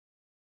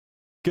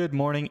Good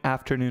morning,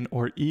 afternoon,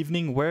 or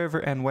evening, wherever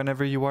and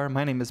whenever you are.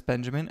 My name is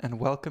Benjamin,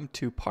 and welcome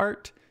to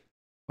part,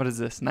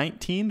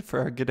 19 for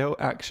our Godot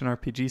Action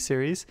RPG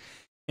series.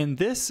 In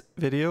this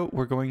video,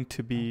 we're going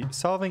to be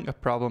solving a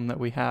problem that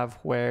we have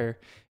where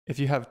if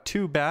you have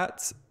two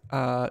bats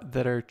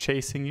that are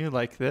chasing you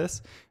like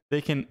this,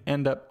 they can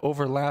end up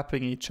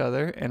overlapping each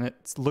other, and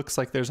it looks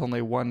like there's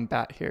only one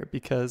bat here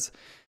because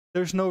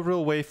there's no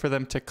real way for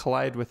them to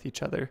collide with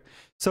each other.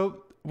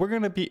 So we're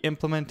going to be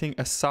implementing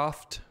a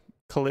soft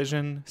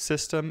collision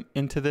system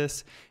into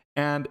this,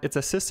 and it's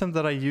a system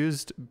that I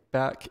used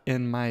back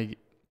in my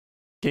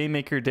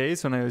GameMaker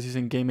days when I was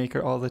using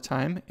GameMaker all the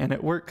time, and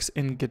it works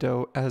in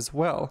Godot as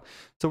well.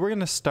 So we're going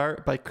to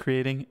start by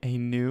creating a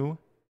new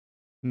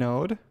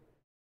node.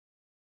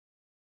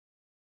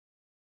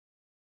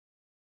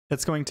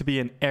 It's going to be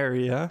an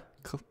area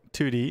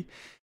 2D,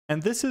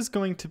 and this is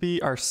going to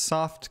be our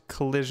soft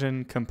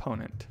collision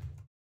component.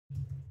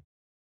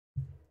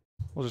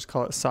 We'll just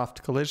call it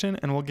soft collision,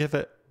 and we'll give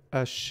it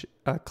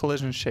a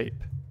collision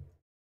shape.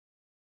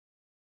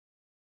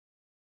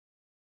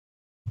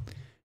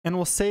 And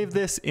we'll save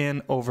this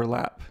in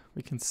overlap.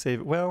 We can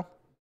save it. Well,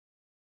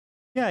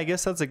 yeah, I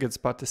guess that's a good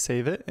spot to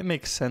save it. It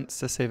makes sense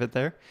to save it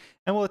there.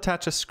 And we'll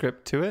attach a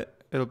script to it.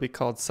 It'll be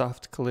called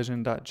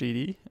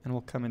softcollision.gd, and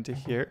we'll come into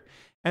here.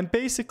 And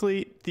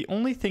basically, the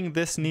only thing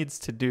this needs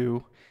to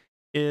do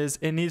is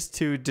it needs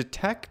to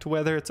detect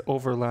whether it's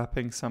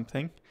overlapping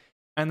something,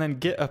 and then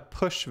get a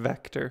push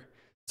vector.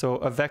 So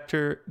a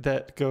vector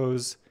that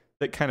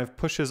kind of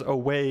pushes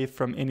away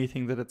from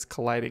anything that it's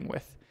colliding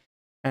with.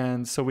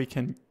 And so we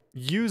can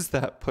use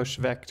that push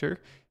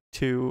vector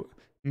to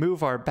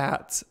move our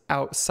bats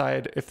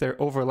outside. If they're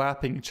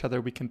overlapping each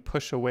other, we can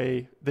push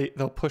away,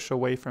 they'll push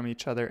away from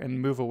each other and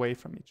move away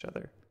from each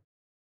other.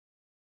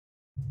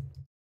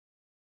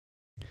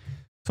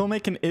 So we'll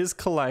make an is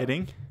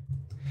colliding.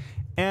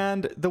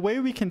 And the way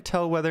we can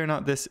tell whether or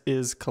not this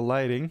is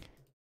colliding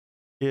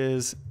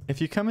is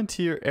if you come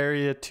into your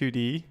area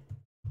 2D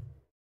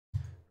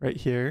right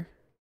here,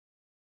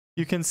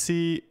 you can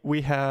see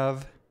we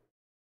have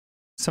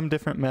some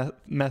different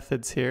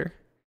methods here.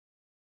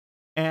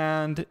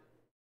 And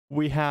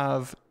we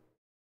have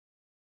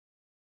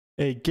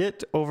a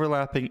get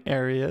overlapping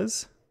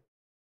areas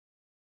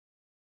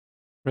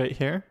right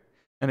here,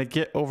 and a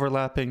get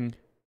overlapping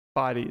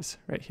bodies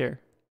right here.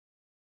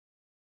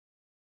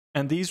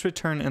 And these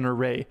return an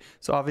array.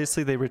 So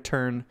obviously they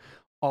return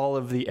all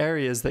of the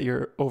areas that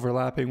you're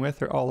overlapping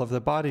with, or all of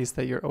the bodies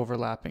that you're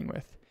overlapping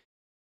with.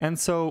 And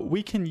so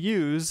we can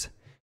use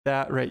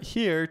that right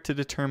here to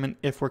determine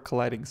if we're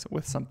colliding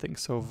with something.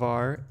 So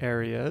var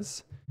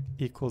areas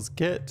equals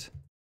get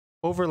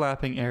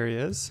overlapping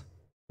areas,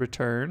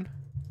 return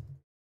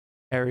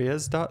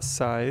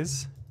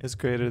areas.size is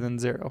greater than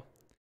 0.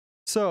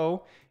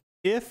 So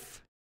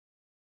if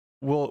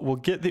we'll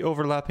get the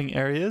overlapping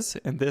areas,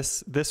 and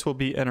this will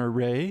be an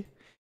array.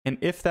 And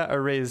if that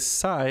array's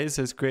size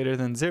is greater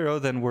than 0,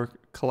 then we're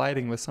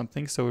colliding with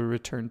something, so we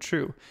return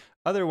true.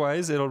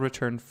 Otherwise, it'll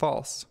return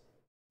false.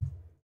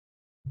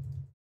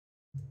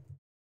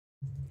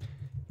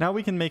 Now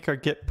we can make our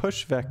get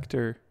push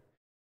vector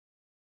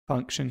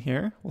function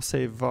here. We'll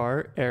say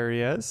var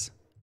areas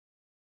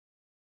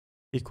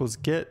equals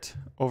get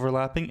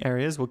overlapping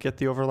areas. We'll get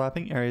the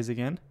overlapping areas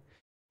again.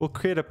 We'll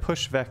create a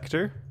push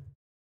vector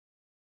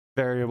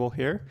variable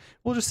here.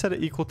 We'll just set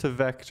it equal to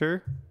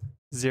vector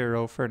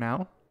 0 for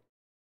now.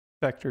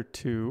 Vector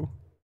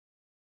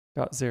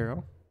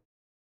 2.0.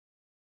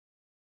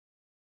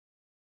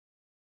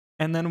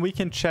 And then we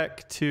can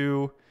check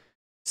to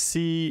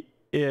see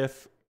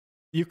if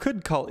you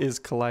could call is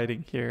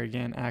colliding here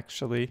again,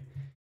 actually.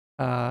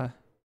 And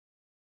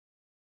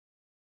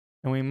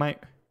we might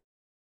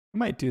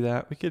do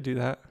that. We could do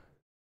that.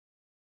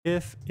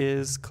 If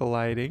is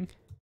colliding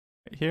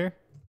right here,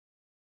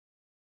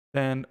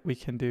 then we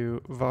can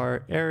do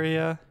var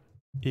area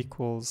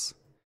equals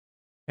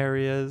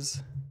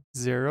areas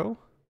 0.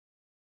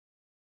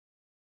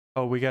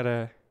 Oh, oh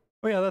yeah,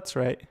 that's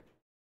right.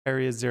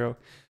 Area 0.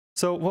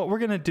 So what we're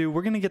going to do,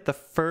 we're going to get the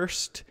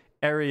first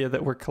area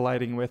that we're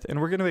colliding with, and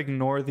we're going to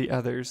ignore the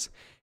others.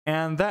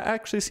 And that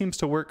actually seems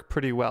to work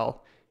pretty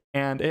well.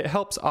 And it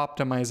helps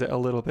optimize it a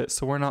little bit.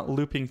 So we're not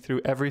looping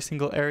through every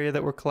single area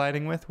that we're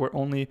colliding with. We're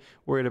only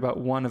worried about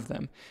one of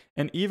them.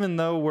 And even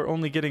though we're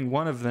only getting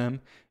one of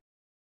them,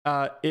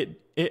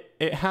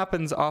 it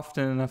happens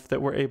often enough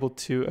that we're able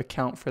to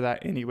account for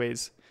that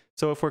anyways.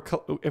 So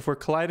if we're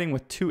colliding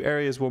with two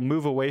areas, we'll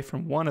move away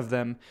from one of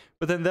them,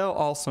 but then they'll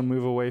also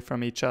move away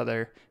from each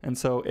other, and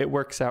so it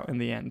works out in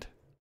the end.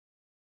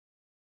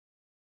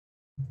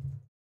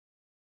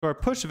 So our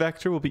push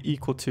vector will be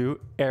equal to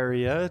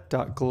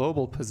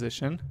area.global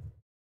position,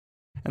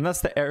 and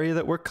that's the area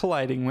that we're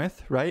colliding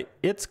with, right?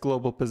 Its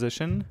global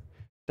position,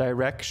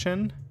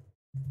 direction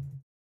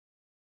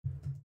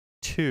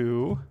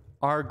to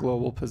our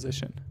global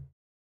position.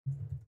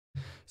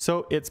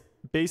 So it's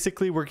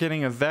basically we're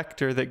getting a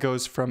vector that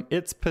goes from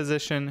its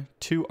position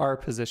to our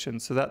position.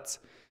 So that's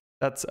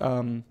let's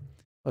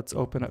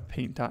open up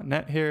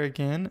paint.net here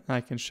again. I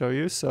can show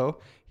you. So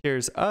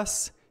here's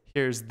us,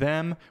 here's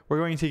them. We're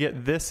going to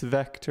get this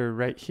vector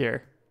right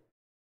here,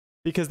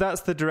 because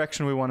that's the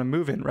direction we want to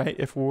move in, right?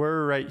 If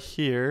we're right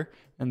here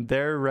and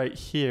they're right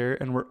here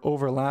and we're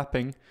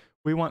overlapping,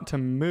 we want to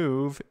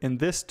move in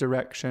this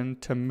direction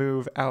to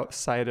move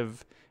outside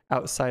of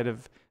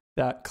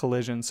that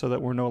collision so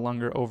that we're no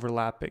longer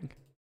overlapping.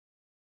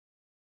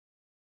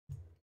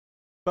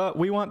 But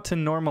we want to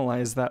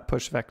normalize that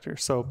push vector.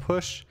 So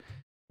push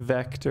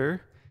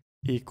vector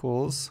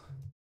equals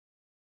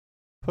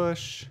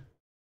push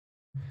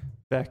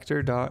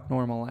vector dot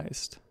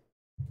normalized,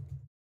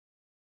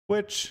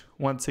 which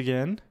once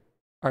again,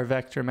 our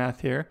vector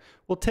math here,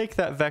 will take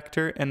that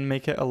vector and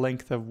make it a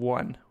length of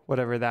 1,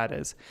 whatever that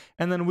is.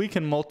 And then we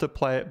can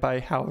multiply it by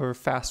however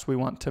fast we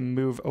want to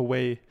move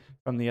away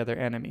from the other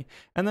enemy.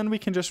 And then we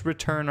can just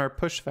return our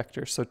push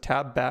vector. So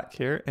tab back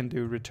here and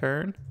do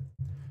return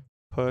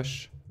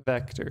push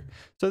vector.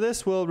 So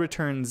this will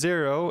return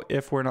 0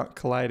 if we're not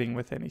colliding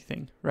with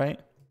anything, right?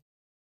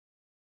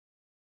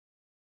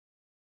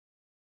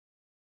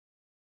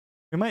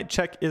 We might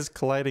check is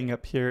colliding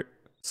up here.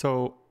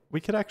 So we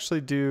could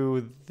actually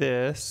do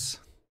this.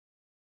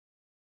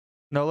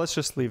 No, let's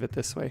just leave it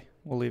this way.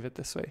 We'll leave it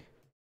this way.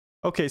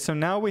 Okay, so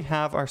now we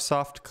have our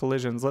soft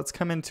collisions. Let's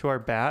come into our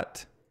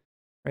bat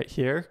right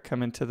here,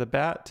 come into the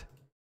bat,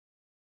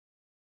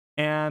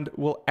 and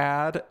we'll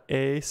add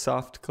a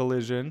soft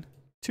collision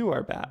to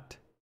our bat.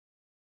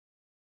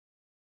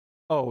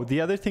 Oh, the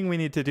other thing we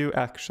need to do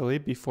actually,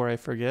 before I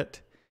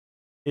forget,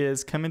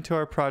 is come into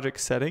our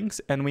project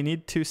settings, and we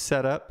need to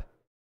set up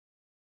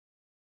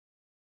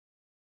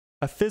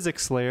a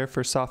physics layer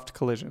for soft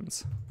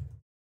collisions.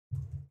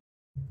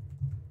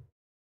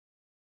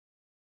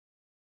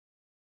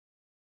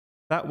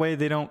 That way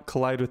they don't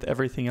collide with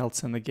everything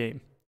else in the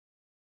game.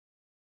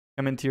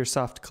 Come into your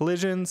soft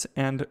collisions,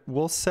 and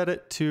we'll set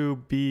it to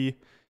be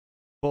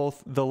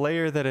both the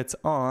layer that it's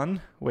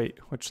on, wait,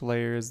 which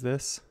layer is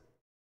this?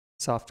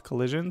 Soft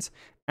collisions,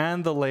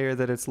 and the layer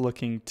that it's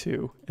looking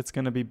to. It's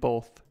going to be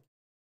both.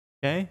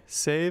 Okay,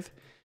 save.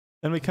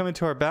 Then we come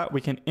into our bat,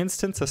 we can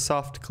instance a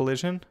soft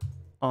collision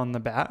on the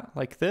bat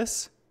like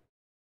this.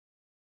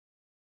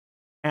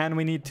 And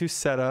we need to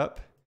set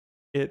up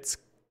its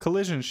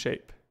collision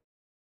shape.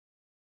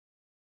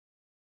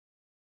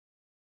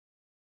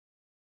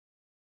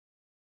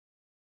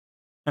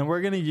 And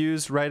we're going to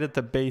use right at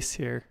the base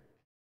here,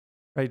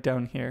 right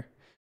down here.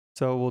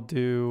 So we'll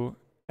do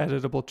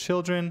editable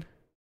children,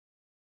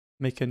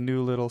 make a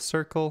new little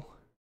circle,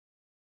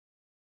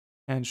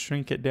 and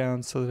shrink it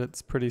down so that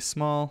it's pretty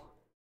small.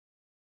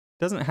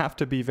 Doesn't have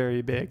to be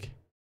very big.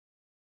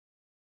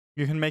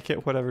 You can make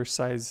it whatever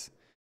size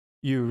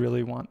you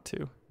really want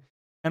to.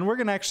 And we're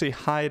going to actually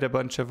hide a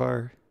bunch of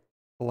our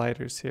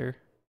colliders here,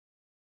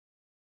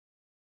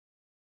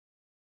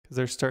 because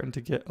they're starting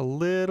to get a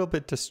little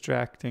bit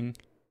distracting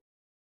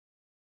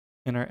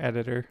in our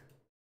editor.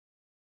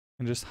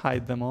 And just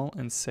hide them all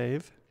and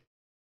save.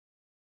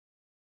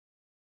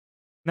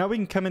 Now we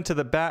can come into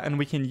the bat and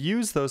we can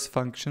use those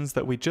functions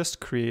that we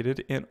just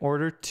created in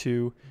order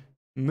to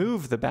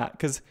move the bat,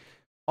 because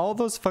all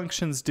those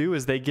functions do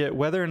is they get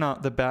whether or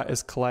not the bat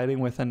is colliding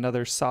with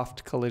another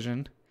soft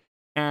collision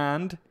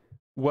and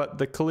what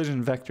the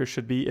collision vector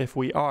should be if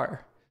we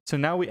are. So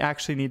now we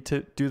actually need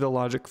to do the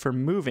logic for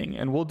moving,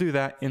 and we'll do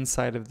that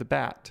inside of the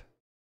bat.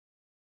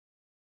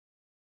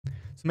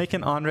 So make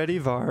an onReady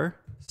var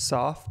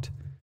soft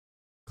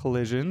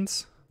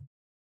collisions,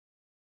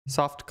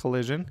 soft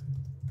collision,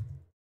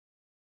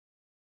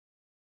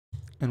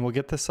 and we'll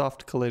get the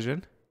soft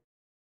collision.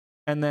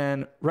 And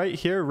then right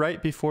here,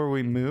 right before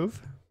we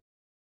move,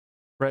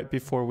 right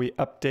before we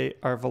update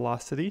our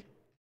velocity,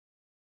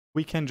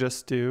 we can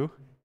just do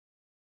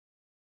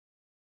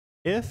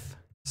if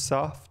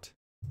soft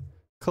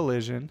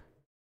collision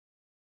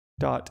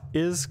dot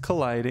is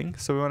colliding.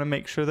 So we want to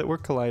make sure that we're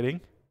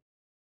colliding.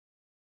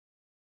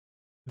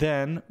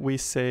 Then we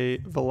say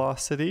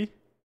velocity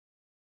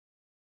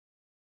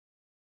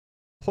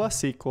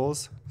plus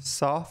equals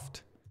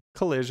soft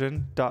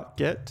collision dot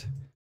get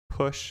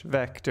push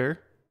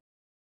vector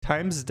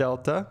times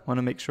delta. Want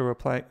to make sure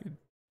we're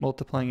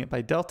multiplying it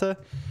by delta,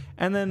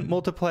 and then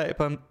multiply it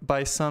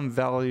by some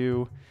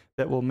value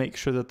that will make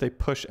sure that they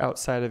push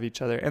outside of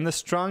each other. And the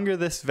stronger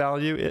this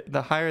value,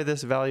 the higher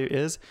this value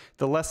is,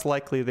 the less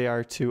likely they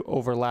are to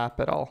overlap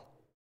at all.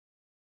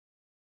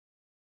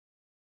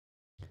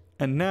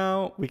 And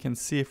now we can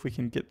see if we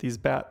can get these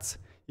bats.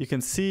 You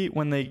can see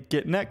when they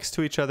get next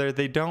to each other,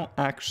 they don't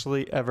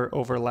actually ever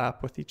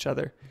overlap with each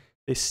other.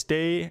 They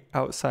stay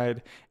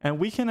outside. And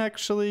we can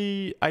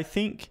actually, I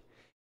think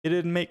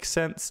it'd make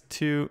sense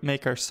to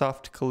make our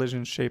soft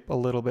collision shape a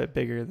little bit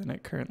bigger than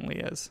it currently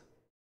is.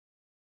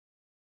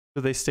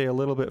 So they stay a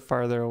little bit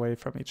farther away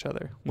from each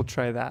other. We'll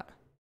try that.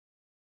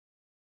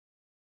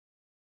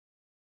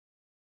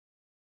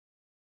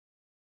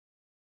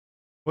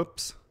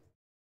 Whoops.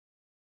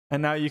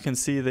 And now you can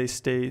see they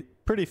stay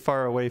pretty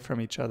far away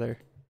from each other.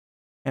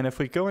 And if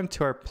we go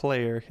into our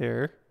player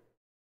here,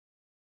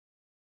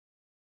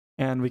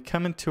 and we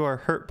come into our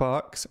hurt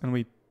box and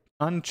we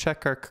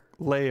uncheck our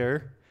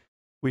layer,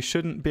 we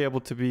shouldn't be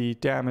able to be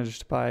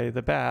damaged by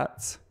the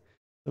bats,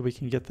 so we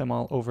can get them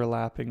all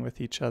overlapping with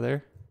each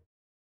other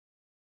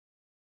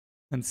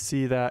and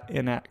see that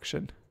in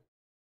action.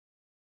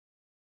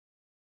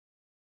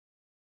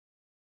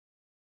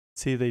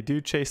 See, they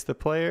do chase the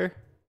player,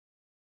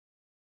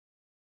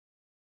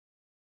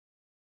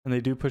 and they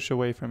do push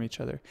away from each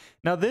other.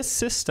 Now this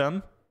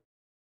system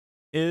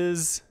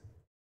is,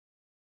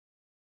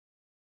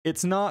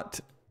 it's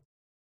not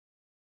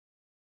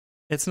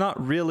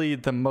really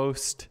the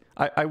most,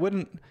 I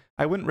wouldn't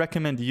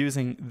recommend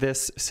using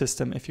this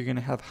system if you're going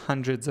to have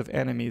hundreds of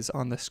enemies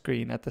on the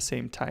screen at the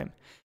same time.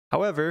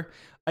 However,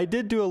 I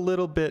did do a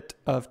little bit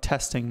of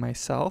testing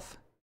myself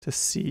to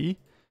see,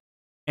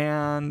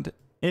 and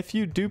if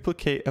you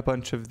duplicate a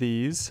bunch of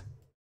these,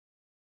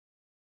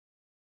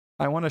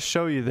 I want to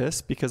show you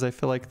this because I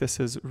feel like this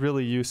is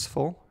really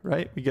useful,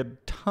 right? We get a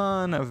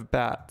ton of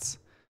bats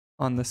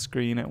on the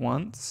screen at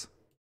once.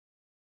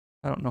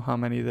 I don't know how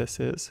many this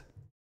is,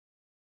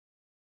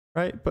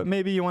 right? But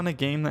maybe you want a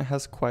game that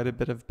has quite a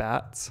bit of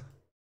bats.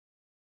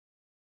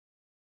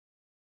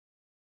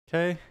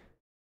 Okay.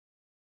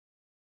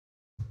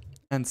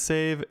 And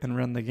save and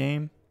run the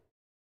game.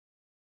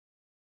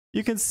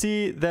 You can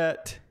see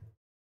that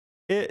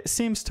it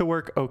seems to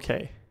work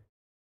okay,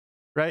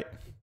 right?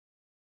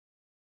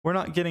 We're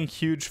not getting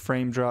huge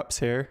frame drops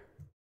here.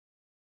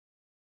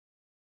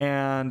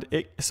 And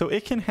so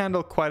it can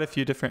handle quite a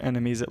few different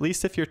enemies, at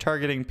least if you're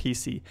targeting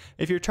PC.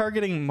 If you're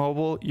targeting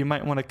mobile, you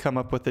might want to come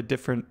up with a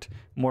different,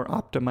 more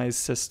optimized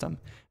system.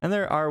 And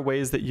there are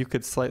ways that you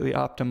could slightly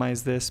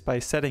optimize this by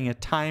setting a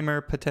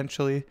timer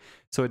potentially,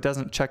 so it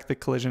doesn't check the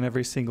collision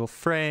every single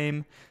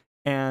frame,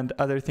 and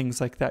other things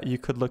like that. You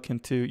could look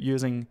into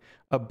using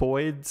a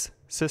Boids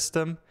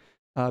system,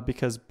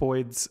 because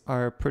Boids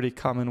are a pretty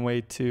common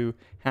way to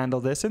handle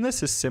this, and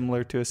this is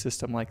similar to a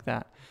system like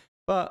that.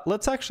 But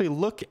let's actually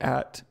look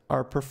at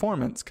our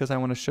performance because I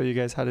want to show you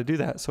guys how to do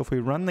that. So if we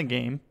run the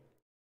game,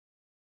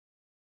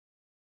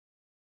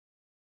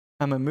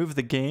 I'm going to move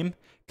the game,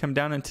 come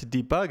down into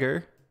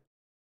debugger,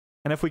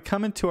 and if we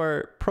come into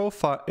our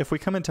profile, if we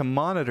come into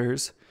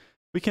monitors,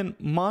 we can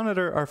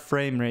monitor our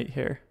frame rate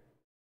here.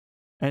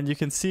 And you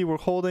can see we're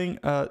holding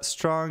a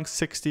strong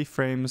 60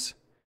 frames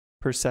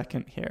per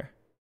second here.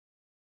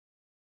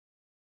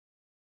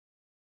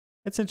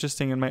 It's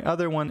interesting. In my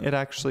other one, it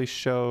actually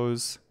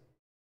shows,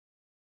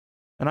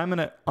 and I'm going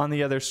to, on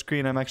the other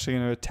screen, I'm actually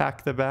going to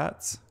attack the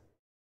bats,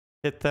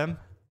 hit them.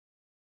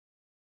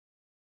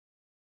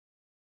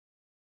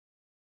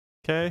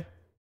 Okay.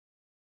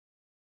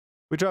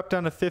 We dropped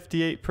down to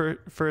 58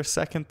 for a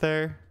second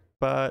there,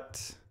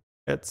 but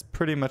it's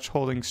pretty much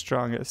holding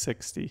strong at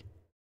 60.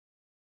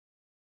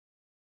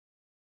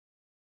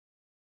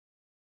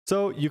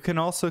 So you can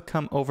also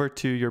come over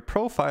to your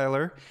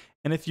profiler,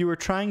 and if you were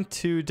trying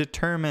to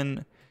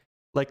determine,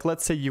 like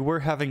let's say you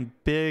were having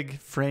big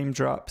frame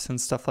drops and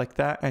stuff like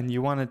that, and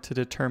you wanted to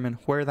determine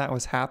where that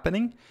was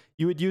happening,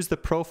 you would use the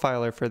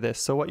profiler for this.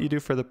 So what you do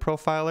for the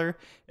profiler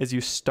is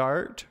you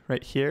start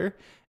right here,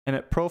 and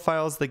it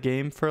profiles the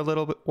game for a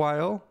little bit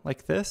while,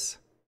 like this.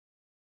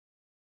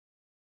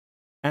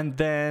 And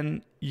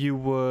then you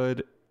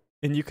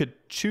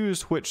could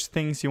choose which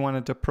things you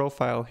wanted to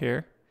profile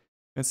here.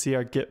 You can see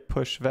our git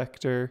push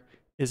vector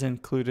is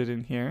included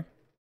in here.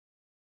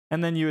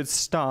 And then you would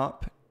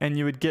stop and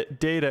you would get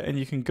data, and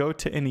you can go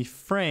to any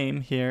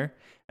frame here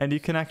and you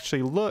can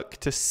actually look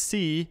to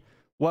see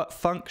what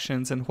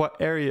functions and what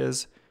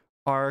areas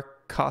are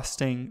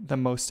costing the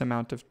most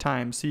amount of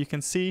time. So you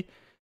can see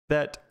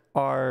that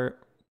our,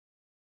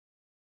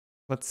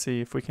 let's see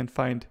if we can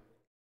find,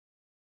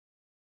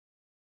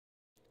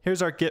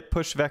 here's our git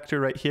push vector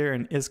right here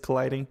and is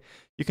colliding.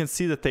 You can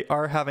see that they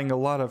are having a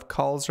lot of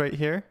calls right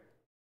here.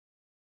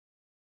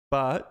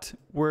 But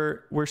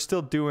we're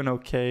still doing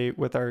okay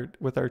with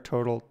our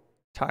total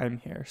time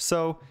here.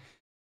 So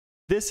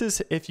this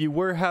is, if you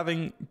were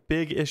having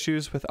big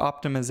issues with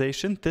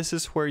optimization, this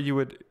is where you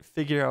would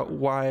figure out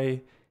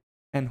why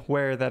and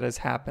where that is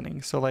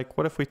happening. So like,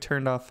 what if we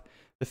turned off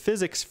the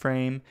physics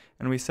frame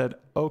and we said,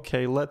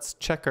 okay, let's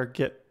check our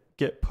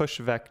git push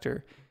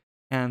vector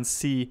and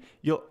see.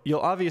 You'll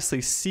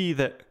obviously see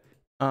that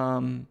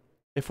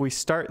if we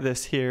start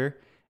this here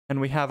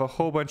and we have a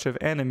whole bunch of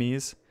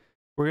enemies,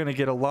 we're going to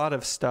get a lot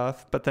of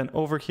stuff, but then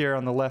over here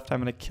on the left,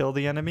 I'm going to kill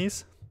the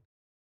enemies.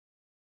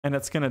 And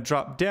it's going to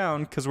drop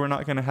down because we're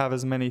not going to have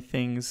as many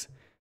things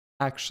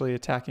actually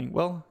attacking.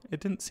 Well, it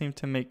didn't seem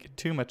to make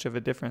too much of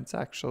a difference,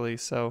 actually.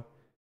 So,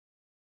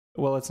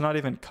 well, it's not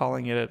even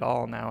calling it at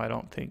all now, I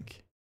don't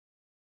think.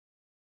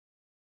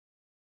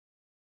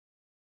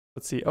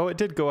 Let's see. Oh, it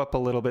did go up a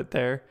little bit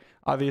there.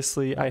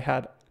 Obviously, I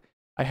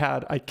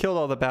killed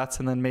all the bats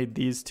and then made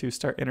these two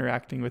start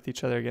interacting with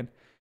each other again.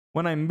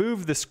 When I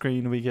move the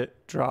screen, we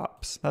get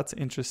drops. That's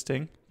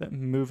interesting that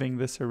moving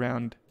this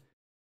around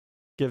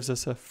gives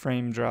us a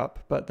frame drop,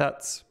 but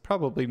that's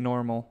probably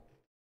normal.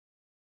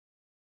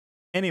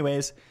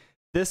 Anyways,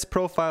 this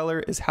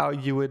profiler is how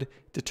you would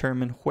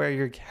determine where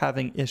you're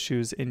having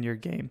issues in your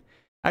game.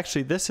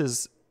 Actually, this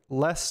is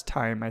less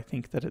time, I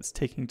think, that it's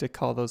taking to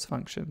call those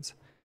functions.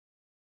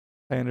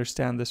 I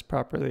understand this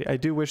properly. I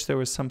do wish there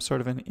was some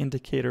sort of an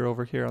indicator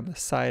over here on the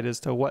side as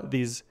to what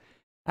these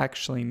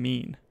actually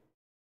mean.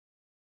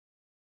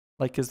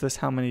 Like, is this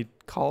how many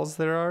calls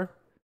there are?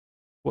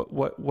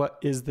 What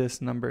is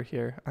this number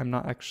here? I'm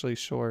not actually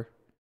sure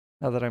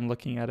now that I'm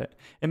looking at it.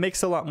 It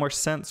makes a lot more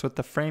sense with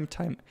the frame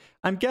time.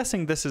 I'm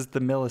guessing this is the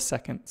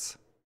milliseconds.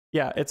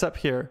 Yeah, it's up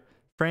here.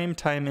 Frame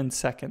time in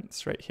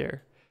seconds right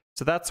here.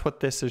 So that's what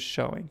this is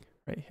showing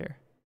right here.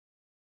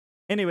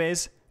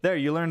 Anyways, there,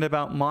 you learned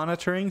about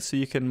monitoring, so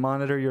you can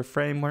monitor your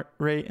frame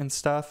rate and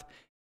stuff,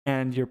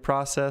 and your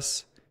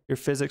process, your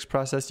physics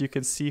process. You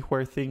can see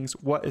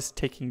what is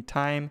taking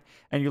time,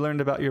 and you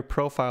learned about your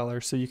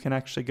profiler, so you can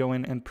actually go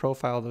in and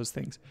profile those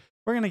things.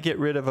 We're going to get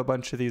rid of a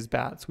bunch of these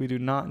bats. We do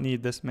not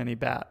need this many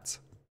bats.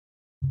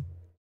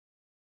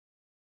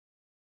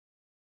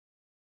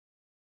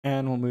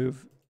 And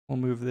we'll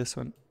move this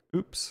one.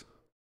 Oops.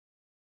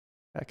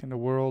 Back into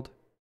world.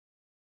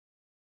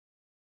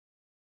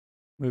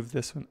 Move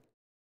this one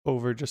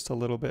over just a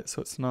little bit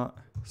so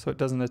it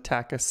doesn't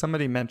attack us.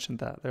 Somebody mentioned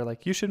that. They're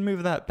like, you should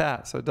move that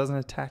bat so it doesn't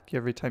attack you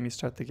every time you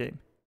start the game.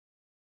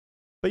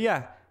 But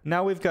yeah,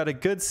 now we've got a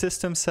good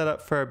system set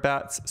up for our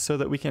bats so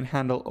that we can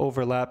handle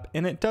overlap,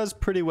 and it does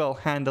pretty well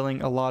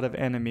handling a lot of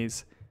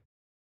enemies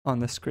on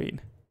the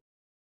screen.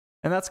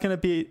 And that's going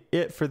to be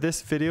it for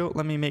this video.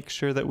 Let me make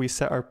sure that we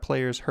set our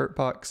player's hurt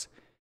box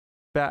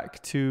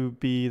back to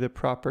be the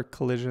proper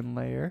collision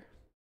layer.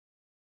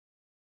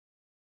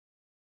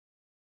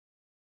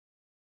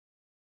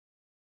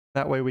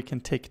 That way we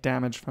can take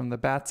damage from the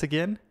bats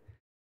again.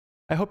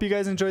 I hope you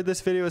guys enjoyed this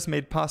video. It's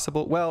made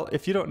possible. Well,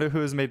 if you don't know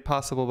who is made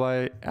possible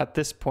by, at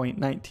this point,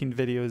 19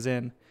 videos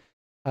in,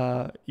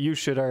 you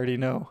should already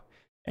know.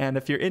 And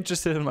if you're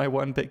interested in my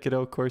 1-bit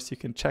Godot course, you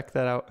can check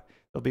that out.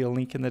 There'll be a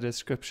link in the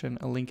description,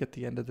 a link at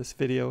the end of this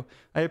video.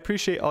 I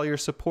appreciate all your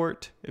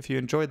support. If you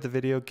enjoyed the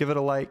video, give it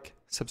a like,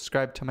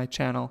 subscribe to my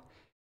channel,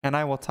 and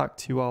I will talk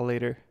to you all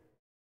later.